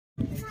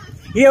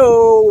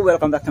Yo!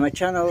 Welcome back to my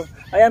channel.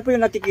 Ayan po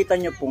yung nakikita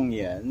nyo pong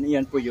yan.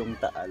 Yan po yung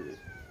taal.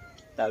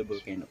 Taal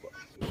volcano po.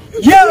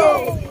 Yo!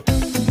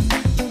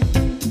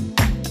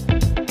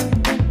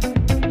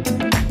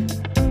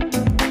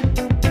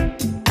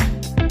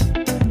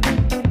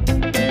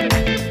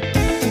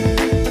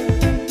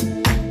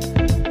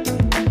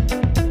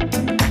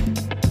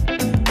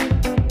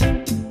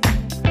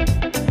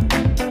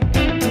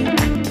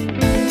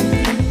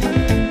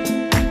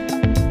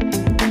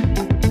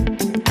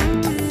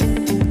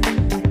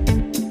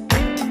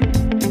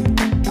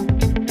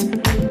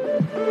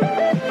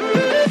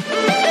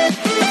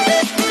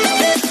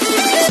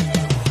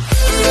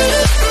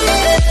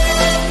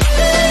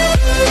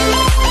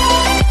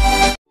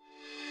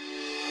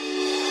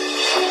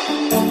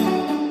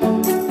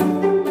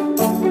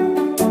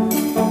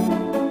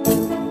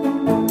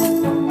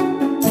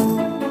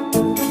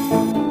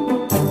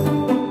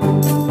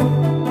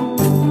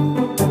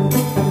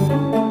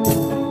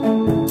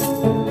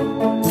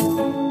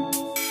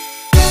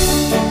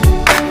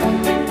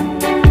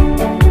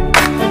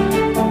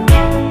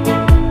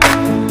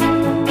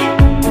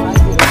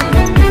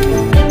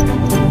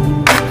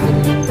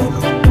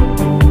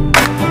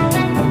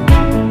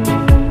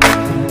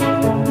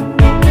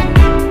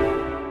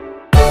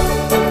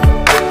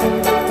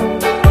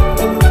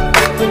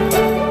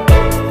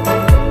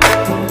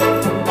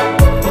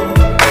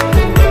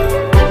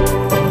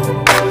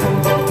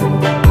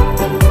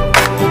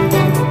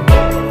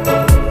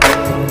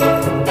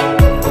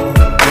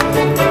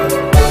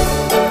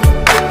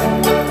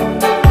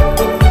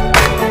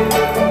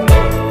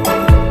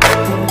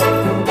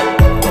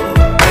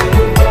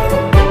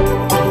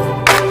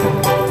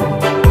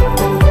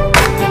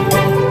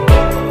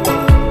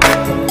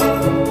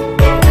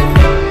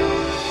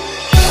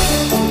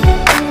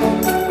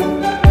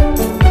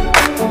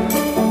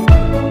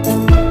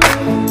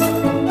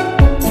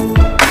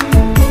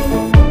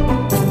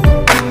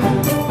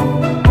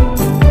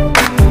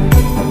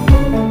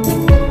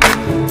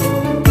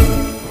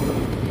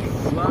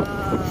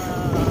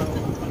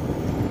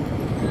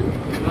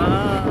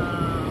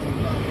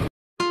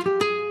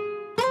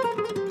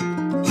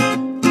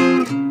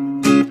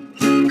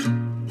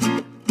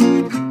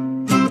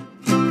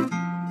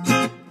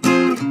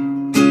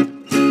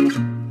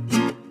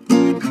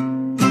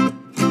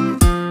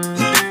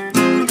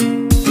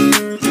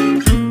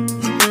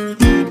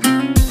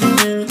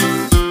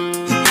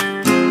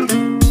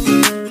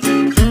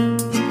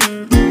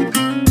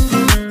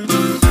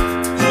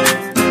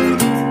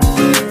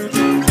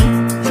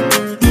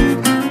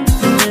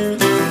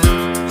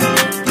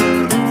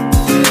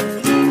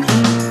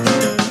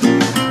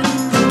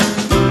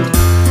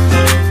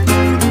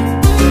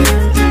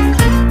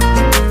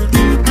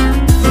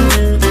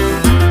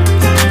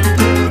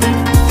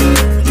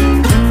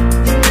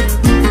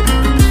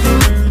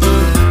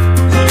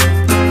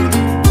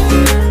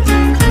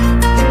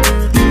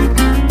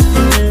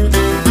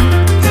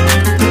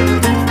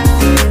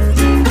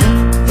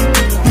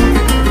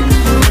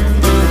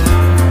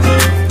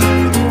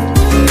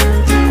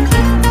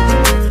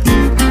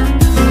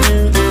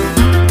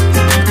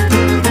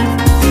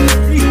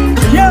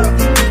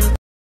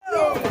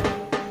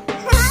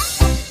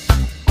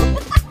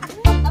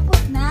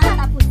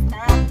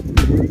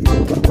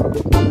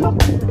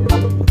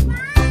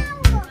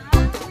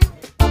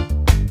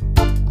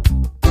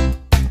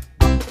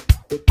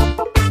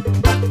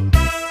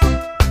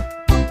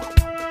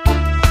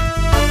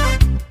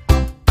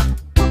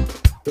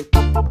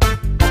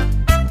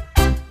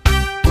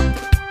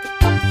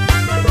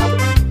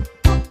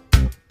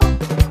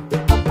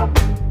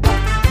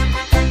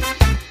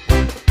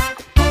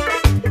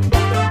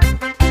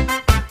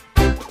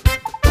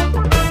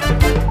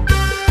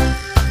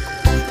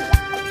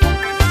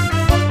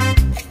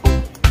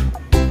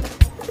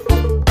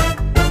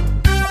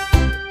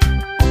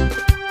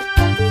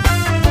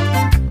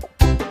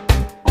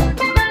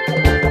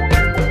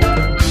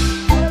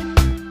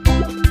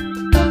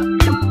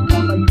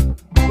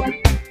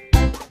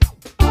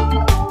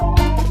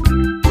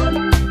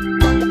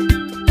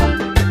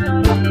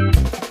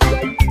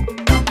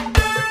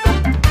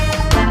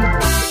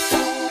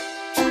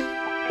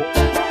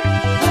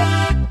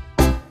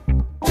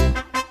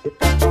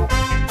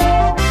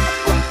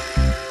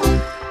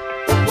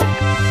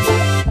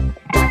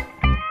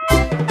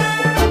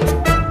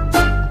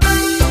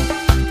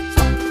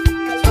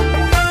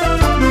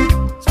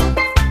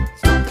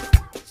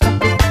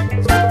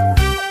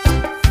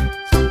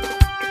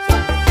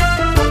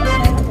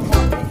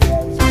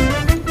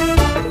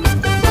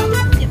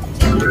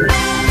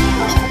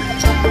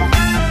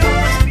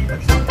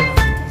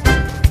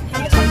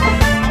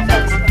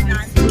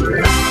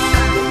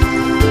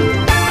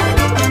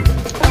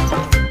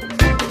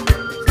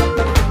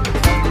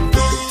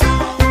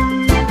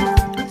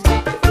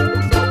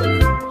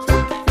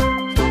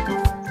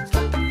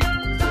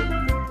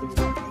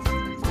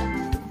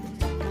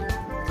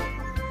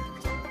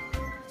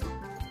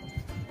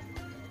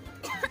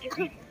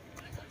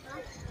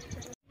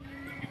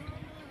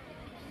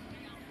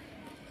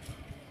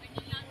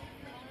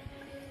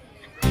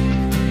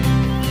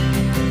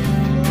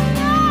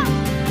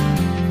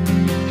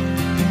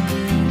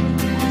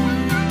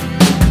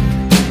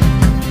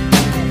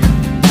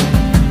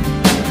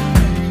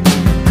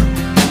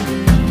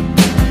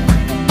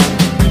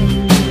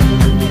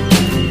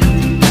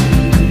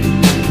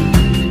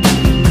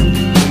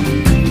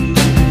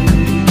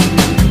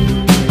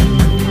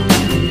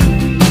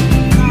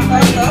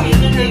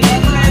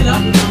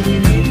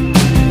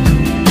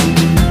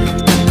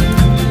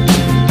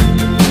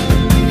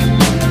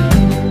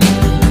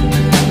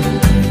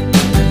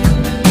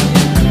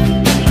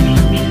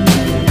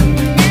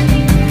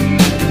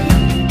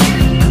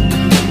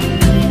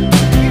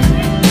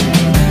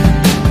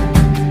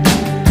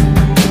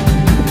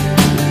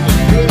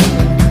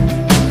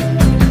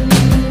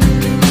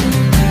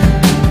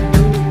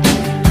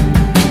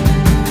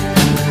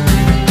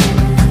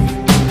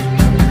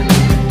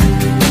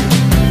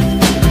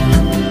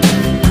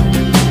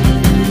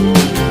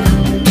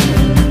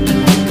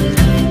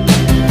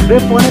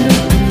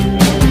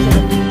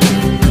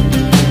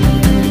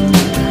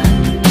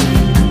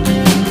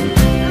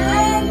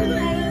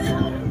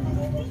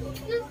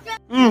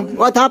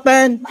 What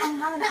happened?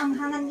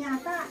 Maanghangan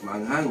yata.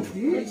 Manghang.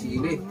 May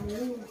sili.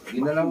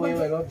 Dinala mo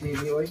yung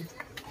chili oil.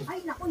 Ay,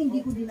 naku,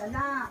 hindi ko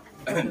dinala.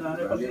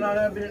 Pag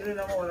sinala binili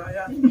na mo, wala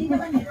yan. Hindi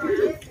naman.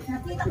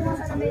 Nakita ko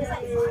sa lamesa.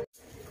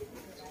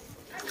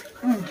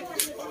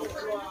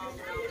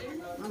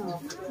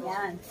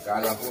 Yan.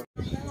 Kala ko.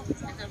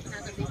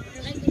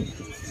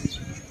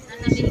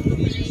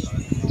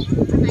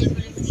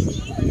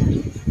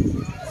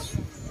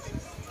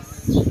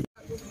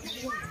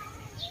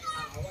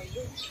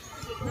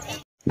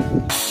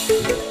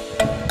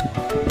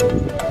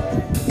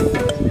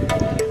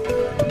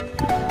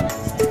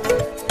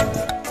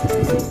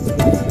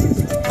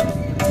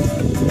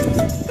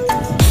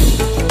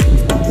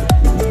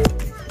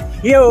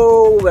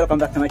 Yo! Welcome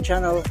back to my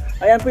channel.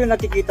 Ayan po yung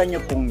nakikita nyo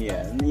pong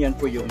yan. Yan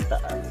po yung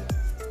taal.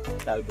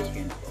 Taal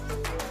volcano po.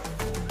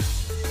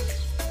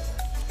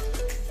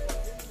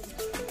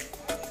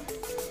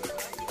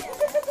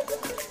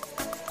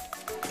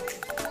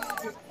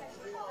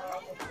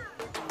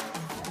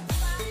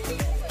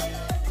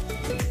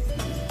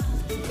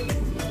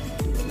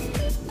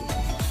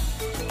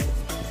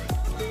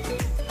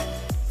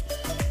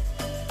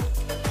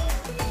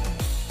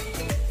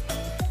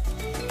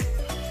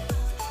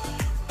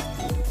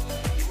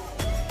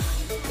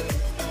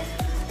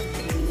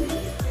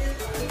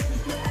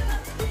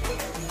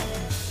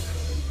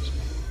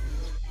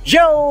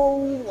 Yo!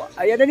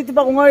 Ayan, nandito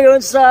pa ako ngayon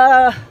sa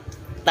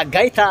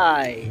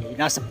Tagaytay.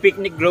 Nasa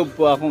picnic grove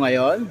po ako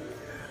ngayon.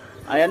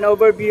 Ayan,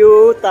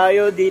 overview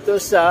tayo dito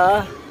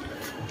sa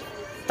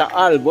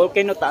Taal,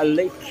 Volcano Taal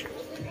Lake.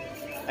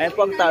 Ayan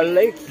po ang Taal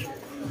Lake.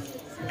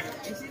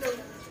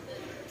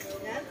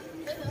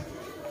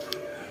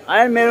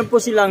 Ayan, meron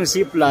po silang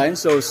zipline.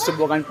 So,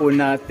 subukan po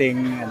nating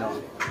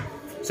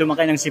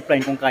sumakay ng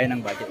zipline kung kaya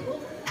ng budget.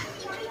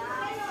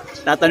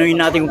 Tatanungin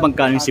natin kung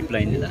pagkano yung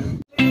zipline nila.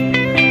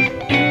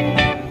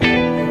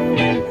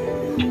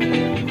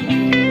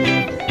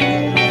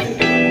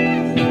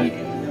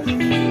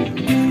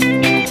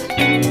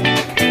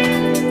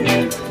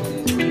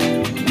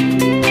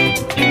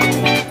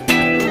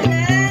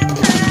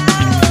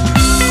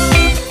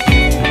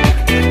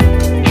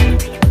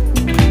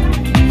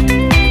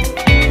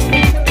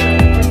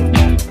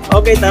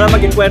 Okay, tara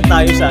mag-inquire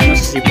tayo sa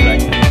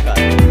zipline.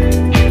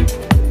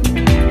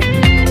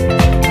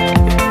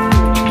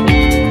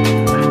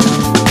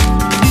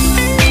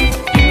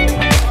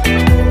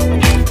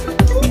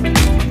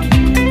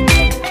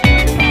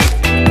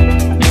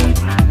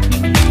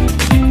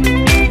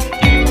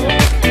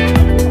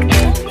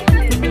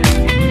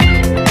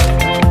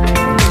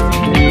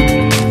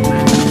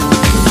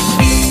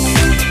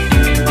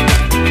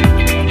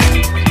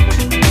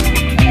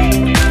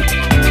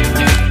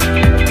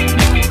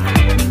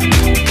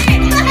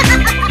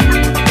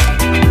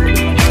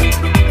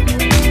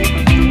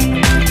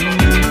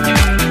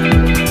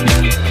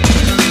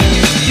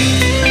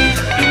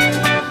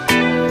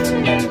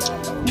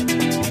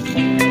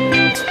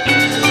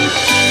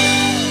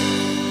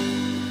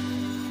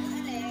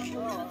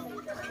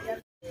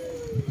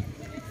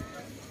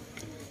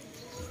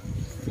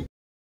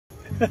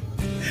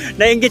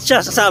 Nainggit siya,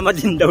 sasama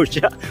din daw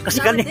siya.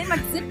 Kasi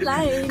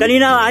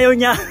kanina ayaw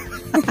niya.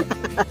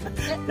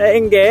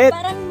 Nainggit.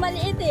 Parang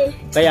maliit eh.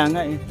 Kaya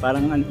nga eh,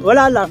 parang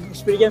wala lang,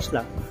 experience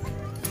lang.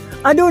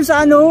 Doon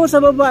sa sa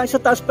baba, sa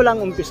taas pa lang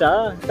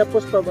umpisa.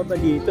 Tapos pababa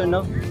dito,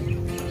 no?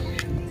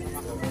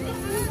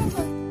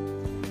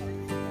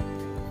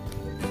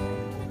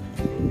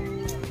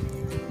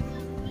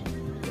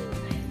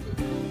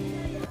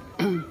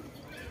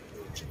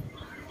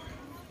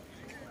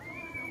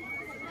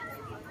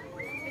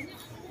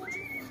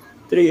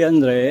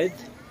 $300.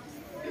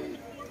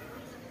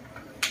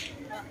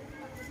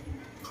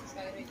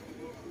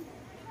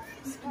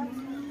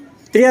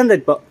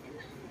 $300 po.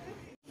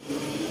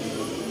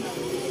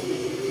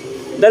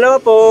 Dalawa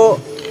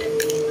po.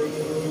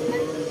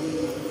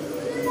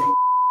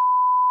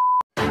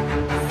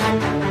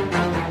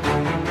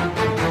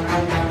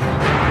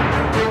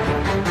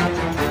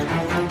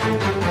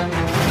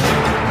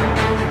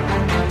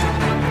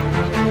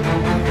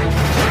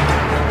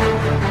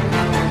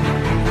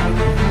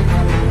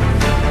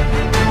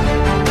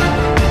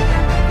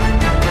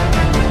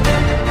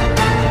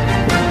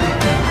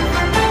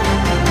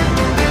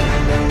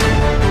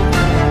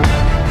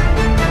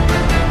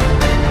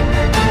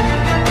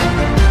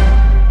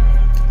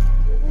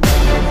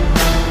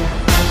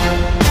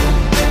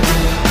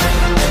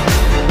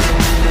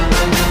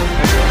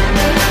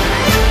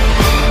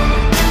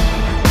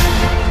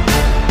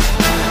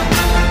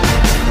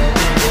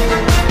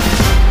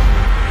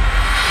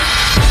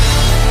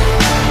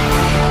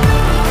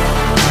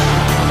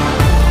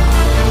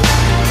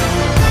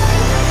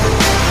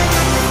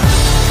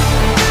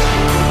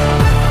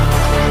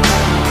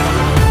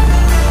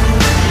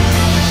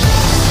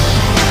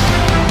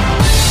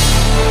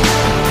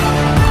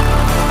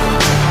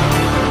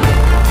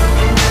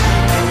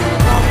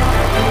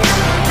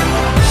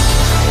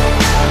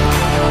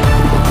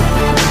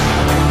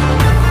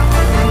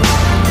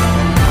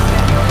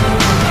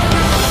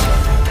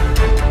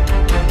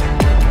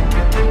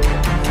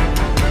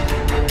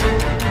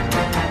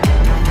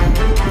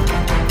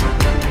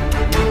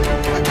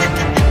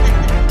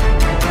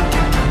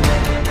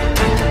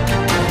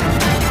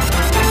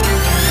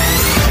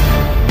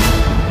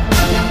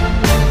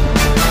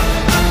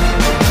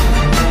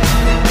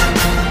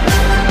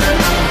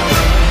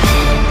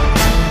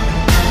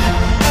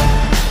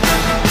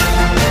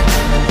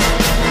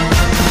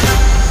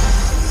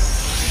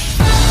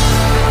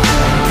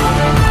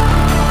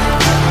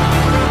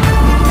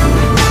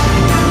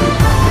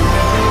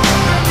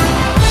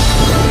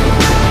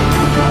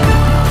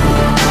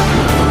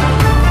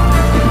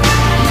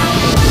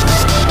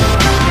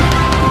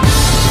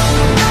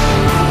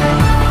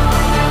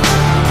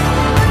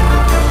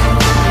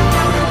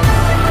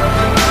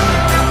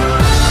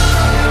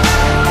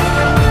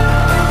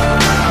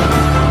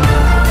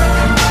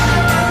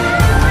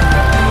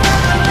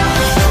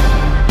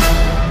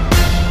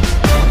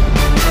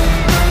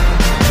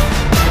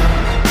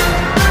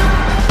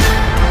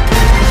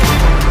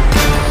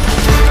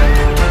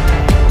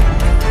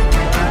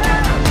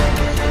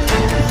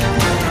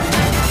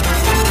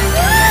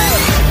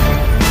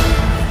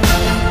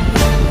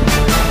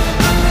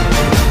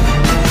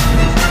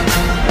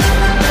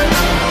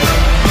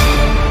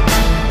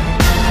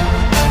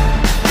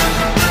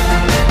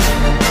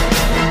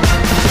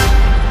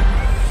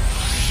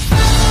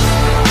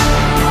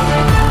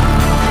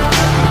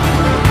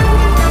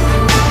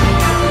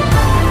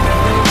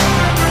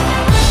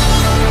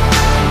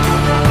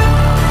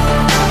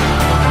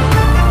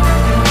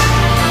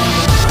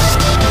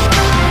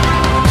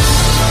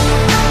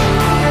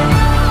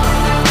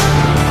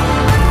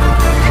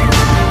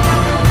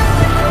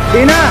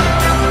 Athena!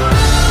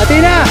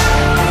 Athena!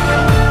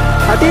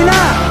 Athena!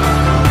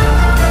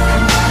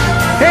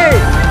 Hey!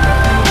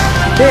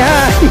 Say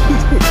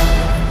hi!